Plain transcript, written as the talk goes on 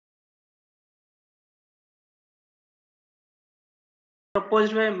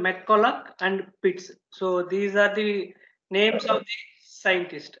proposed by McCulloch and Pitts. So these are the names of the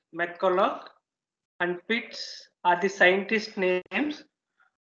scientists. McCulloch and Pitts are the scientist names.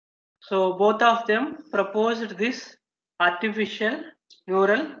 So both of them proposed this artificial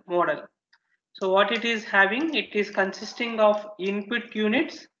neural model. So what it is having, it is consisting of input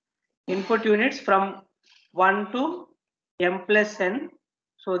units from 1 to m plus n.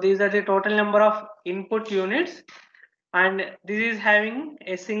 So these are the total number of input units, and this is having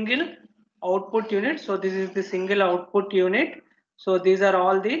a single output unit. So this is the single output unit. So these are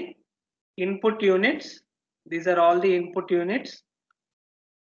all the input units. These are all the input units.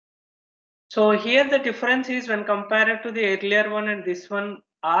 So here the difference is when compared to the earlier one and this one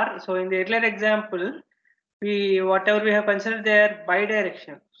are. So in the earlier example, whatever we have considered, they are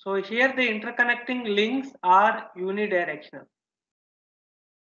bidirectional. So here the interconnecting links are unidirectional.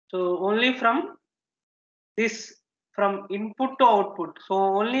 So only from input to output. So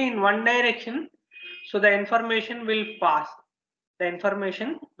only in one direction. So the information will pass. The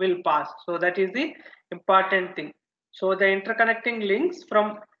information will pass. So that is the important thing. So the interconnecting links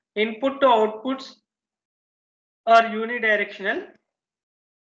from input to outputs are unidirectional.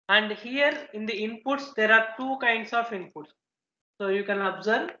 And here in the inputs, there are two kinds of inputs. So you can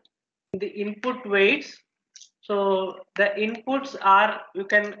observe the input weights. So the inputs are, you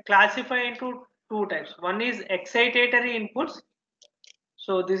can classify into two types. One is excitatory inputs.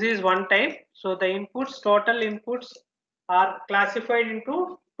 So this is one type. So the inputs, total inputs are classified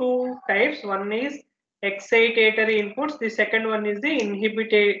into two types. One is excitatory inputs. The second one is the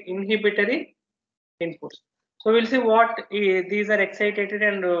inhibitory inputs. So we'll see what these are excitatory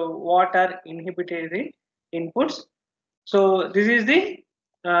and what are inhibitory inputs. So this is the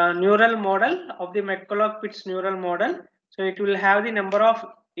neural model of the McCulloch Pitts neural model. So it will have the number of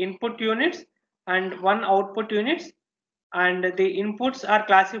input units and one output units, and the inputs are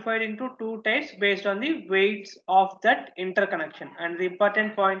classified into two types based on the weights of that interconnection. And the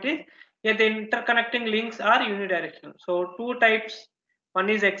important point is here the interconnecting links are unidirectional. So two types, one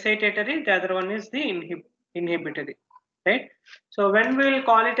is excitatory, the other one is the inhibitory, right? So when we will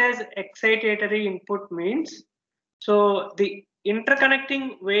call it as excitatory input means, so the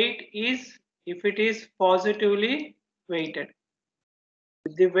interconnecting weight is if it is positively weighted.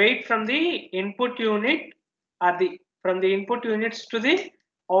 The weight from the input unit or from the input units to the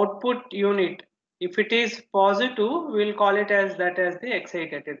output unit, if it is positive, we will call it as the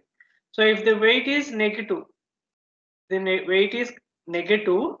excitatory. So if the weight is negative, weight is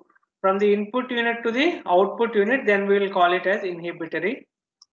negative from the input unit to the output unit, then we will call it as inhibitory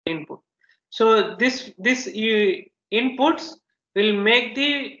input. So this inputs will make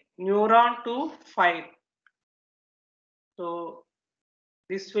the neuron to fire. So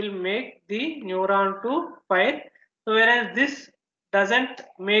this will make the neuron to fire. So whereas this doesn't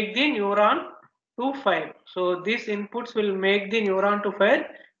make the neuron to fire. So these inputs will make the neuron to fire,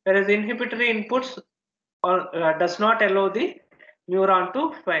 whereas inhibitory inputs does not allow the neuron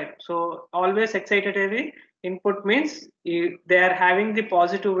to fire. So always excitatory input means they are having the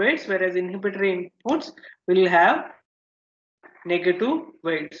positive weights, whereas inhibitory inputs will have negative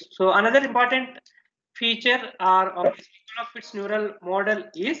weights. So another important feature of McCulloch Pitts neural model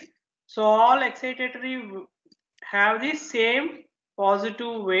is, so all excitatory have the same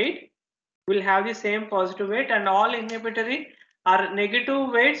positive weight, will have the same positive weight, and all inhibitory or negative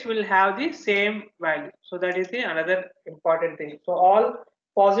weights will have the same value. So that is the another important thing. So all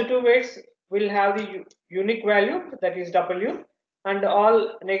positive weights will have the unique value, that is W, and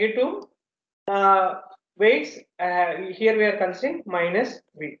all negative weights here we are considering minus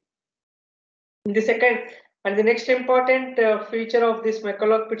V. The second and the next important feature of this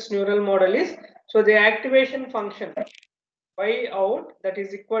McCulloch Pitts neural model is, so the activation function y out, that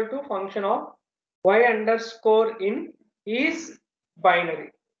is equal to function of y underscore in, is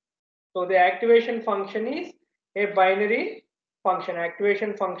binary. So the activation function is a binary function.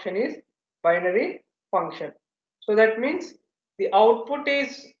 Activation function is binary function. So that means the output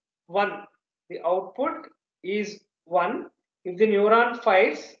is 1. The output is 1. If the neuron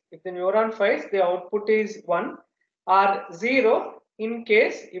fires, the output is 1, or 0 in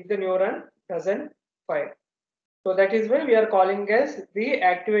case if the neuron doesn't fire. So that is why we are calling as the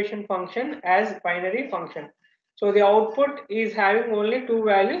activation function as binary function. So the output is having only two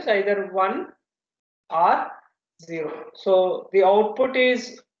values, either 1 or 0. So the output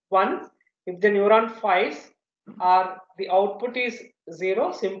is 1 if the neuron fires, or the output is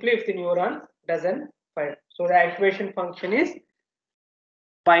 0 simply if the neuron doesn't fire. So the activation function is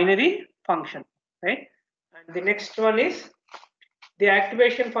binary function, right? And the next one is the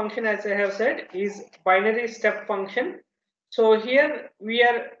activation function, as I have said, is binary step function. So here we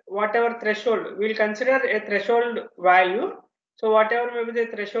are whatever threshold, we will consider a threshold value. So whatever may be the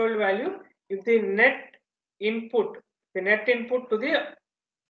threshold value, if the net input to the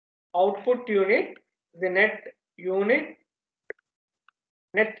output unit, the net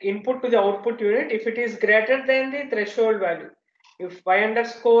input to the output unit, if it is greater than the threshold value, if y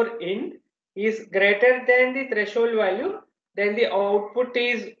underscore in is greater than the threshold value, then the output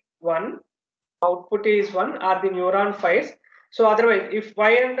is 1. Output is 1 or the neuron fires. So otherwise, if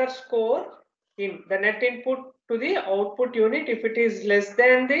y underscore in, the net input to the output unit, if it is less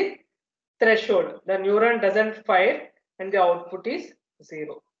than the threshold, the neuron doesn't fire and the output is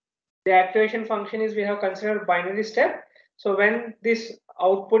 0. The activation function is, we have considered binary step. So when this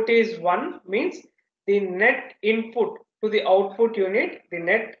output is 1, means the net input to the output unit,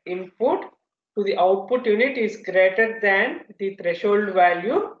 is greater than the threshold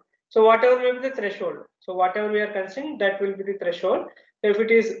value. So whatever will be the threshold, so whatever we are considering, that will be the threshold. So if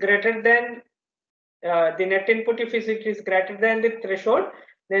it is greater than the net input, if it is greater than the threshold,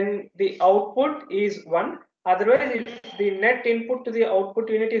 then the output is 1. Otherwise, if the net input to the output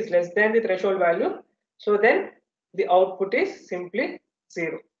unit is less than the threshold value, so then the output is simply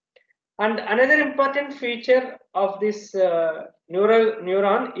 0. And another important feature of this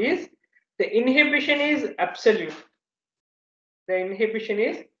neuron is the inhibition is absolute. The inhibition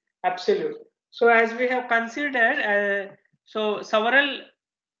is absolute. So as we have considered, so several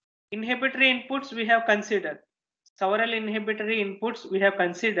inhibitory inputs we have considered.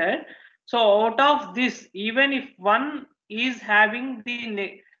 So out of this, even if one is having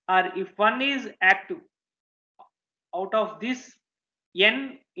the, or if one is active, out of this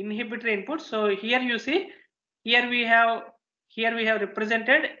n inhibitory inputs, so here you see, here we have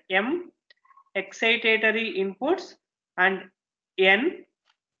represented m excitatory inputs and n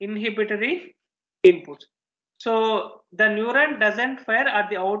inhibitory inputs. So the neuron doesn't fire, or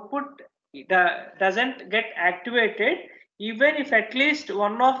the output doesn't get activated even if at least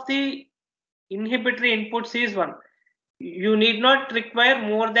one of the inhibitory inputs is 1. You need not require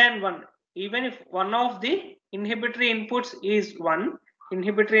more than 1. Even if one of the inhibitory inputs is 1,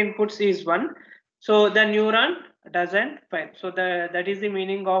 so the neuron doesn't fire. So that is the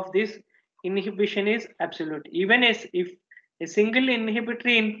meaning of this inhibition is absolute. Even as if a single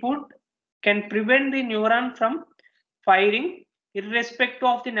inhibitory input can prevent the neuron from firing irrespective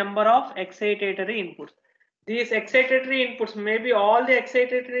of the number of excitatory inputs. These excitatory inputs, maybe all the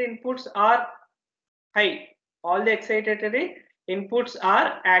excitatory inputs are high, all the excitatory inputs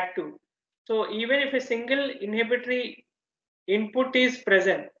are active. So even if a single inhibitory input is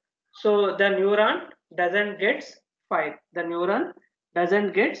present, so the neuron doesn't get fired.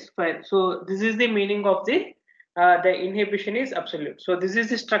 So this is the meaning of the inhibition is absolute. So this is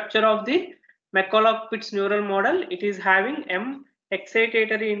the structure of the McCulloch Pitts Neural Model. It is having m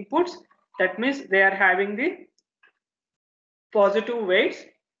excitatory inputs. That means they are having the positive weights,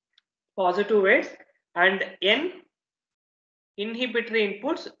 and n inhibitory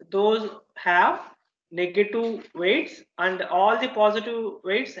inputs, those have negative weights, and all the positive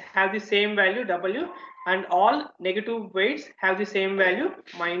weights have the same value w, and all negative weights have the same value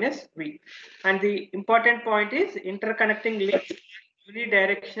minus v. And the important point is interconnecting link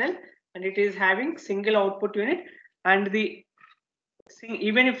unidirectional, and it is having single output unit, and the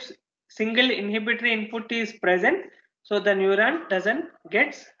even if single inhibitory input is present, so the neuron doesn't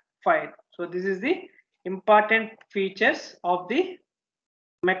get fired. So this is the important features of the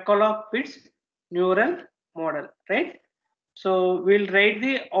McCulloch Pitts Neural Model, right? So we'll write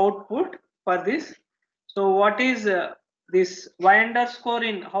the output for this. So what is this y underscore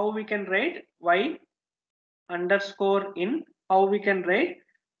in? How we can write y underscore in? How we can write?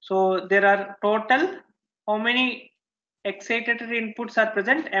 So there are total how many excitatory inputs are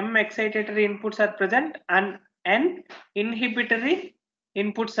present? M excitatory inputs are present, and N inhibitory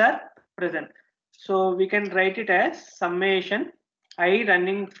inputs are present. So we can write it as summation I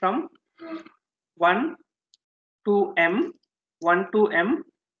running from 1 to m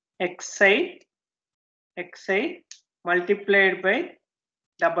xi multiplied by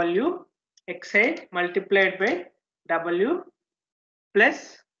w, xi multiplied by w,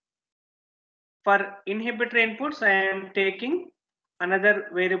 plus for inhibitory inputs I am taking another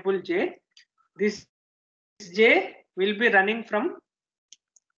variable j. This j will be running from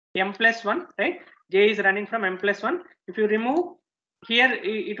m plus 1, right? J is running from m plus 1. If you remove here,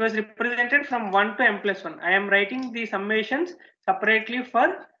 it was represented from 1 to m plus 1. I am writing the summations separately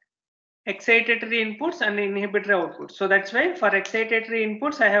for excitatory inputs and inhibitory outputs. So that's why for excitatory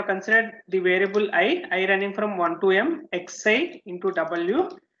inputs, I have considered the variable I running from 1 to m, xi into w.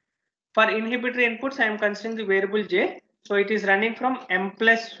 For inhibitory inputs, I am considering the variable j. So it is running from m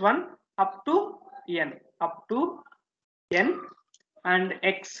plus 1 up to n, and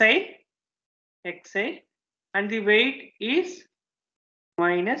xi, and the weight is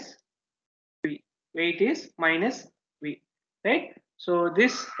minus v. Weight is minus v, right? So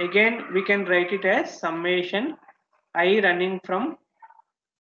this again we can write it as summation I running from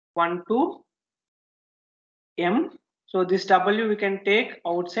 1 to m. So this w we can take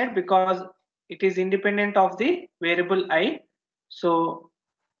outside because it is independent of the variable I. So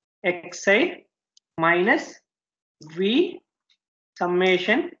xi minus v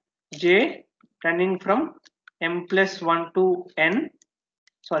summation j running from m plus 1 to n.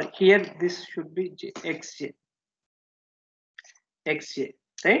 Sorry, here this should be xj,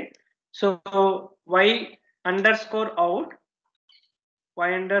 right? So y underscore out,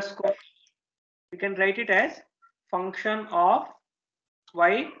 y underscore, we can write it as function of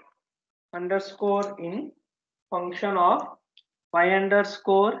y underscore in, function of y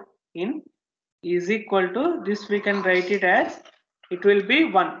underscore in is equal to this. We can write it as, it will be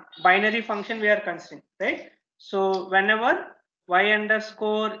 1 binary function we are considering, right? So whenever y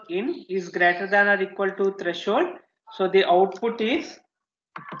underscore in is greater than or equal to threshold, so the output is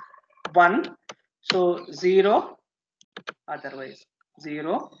 1, so 0, otherwise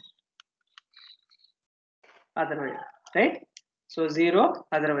 0, otherwise, right? So 0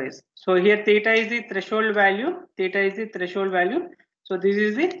 otherwise. So here theta is the threshold value, so this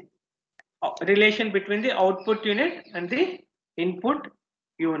is the relation between the output unit and the input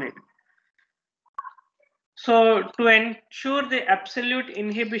unit. So to ensure the absolute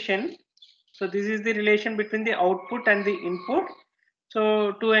inhibition, so this is the relation between the output and the input.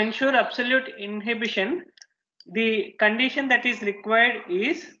 So to ensure absolute inhibition, the condition that is required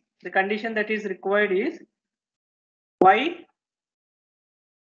is, y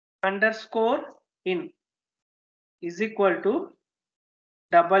underscore in is equal to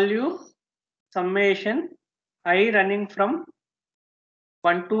w summation I running from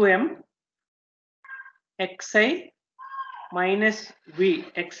 1 to m xi minus v.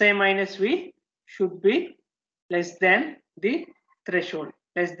 Xi minus v should be less than the threshold,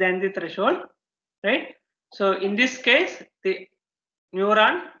 right? So in this case the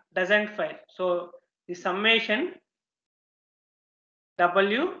neuron doesn't fire, so the summation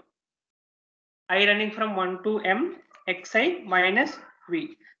w I running from 1 to m xi minus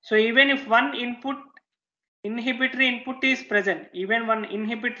v. So even if one inhibitory input is present, even one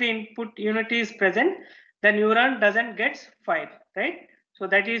inhibitory input unit is present, the neuron doesn't get fired, right? So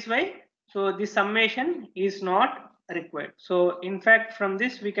that is why, so the summation is not required. So in fact from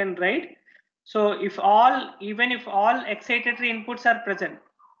this we can write, so if all, even if all excitatory inputs are present,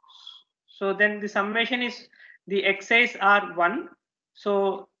 so then the summation is, the xi's are 1,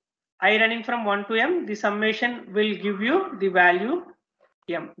 so I running from 1 to m, the summation will give you the value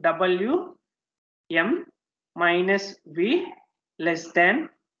m, w m minus v less than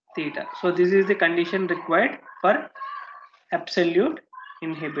theta. So this is the condition required for absolute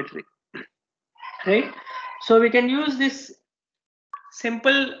inhibitory, right? So we can use this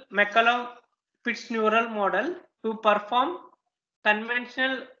simple McCulloch Pitts neural model to perform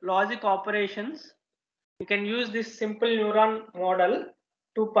conventional logic operations. We can use this simple neuron model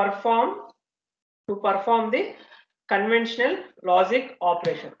to perform the conventional logic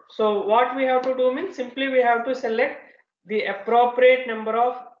operation. So what we have to do means, simply we have to select the appropriate number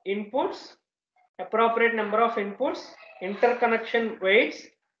of inputs, interconnection weights,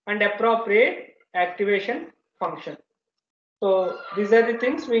 and appropriate activation function. So these are the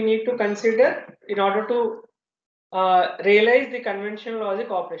things we need to consider in order to realize the conventional logic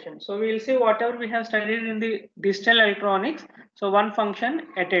operation. So we will see whatever we have studied in the digital electronics, so one function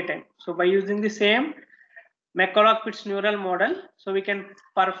at a time. So by using the same McCulloch Pitts neural model, so we can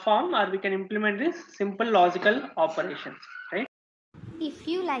perform or we can implement this simple logical operations, right? If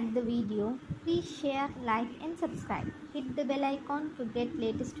you like the video, please share, like and subscribe. Hit the bell icon to get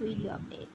latest video updates.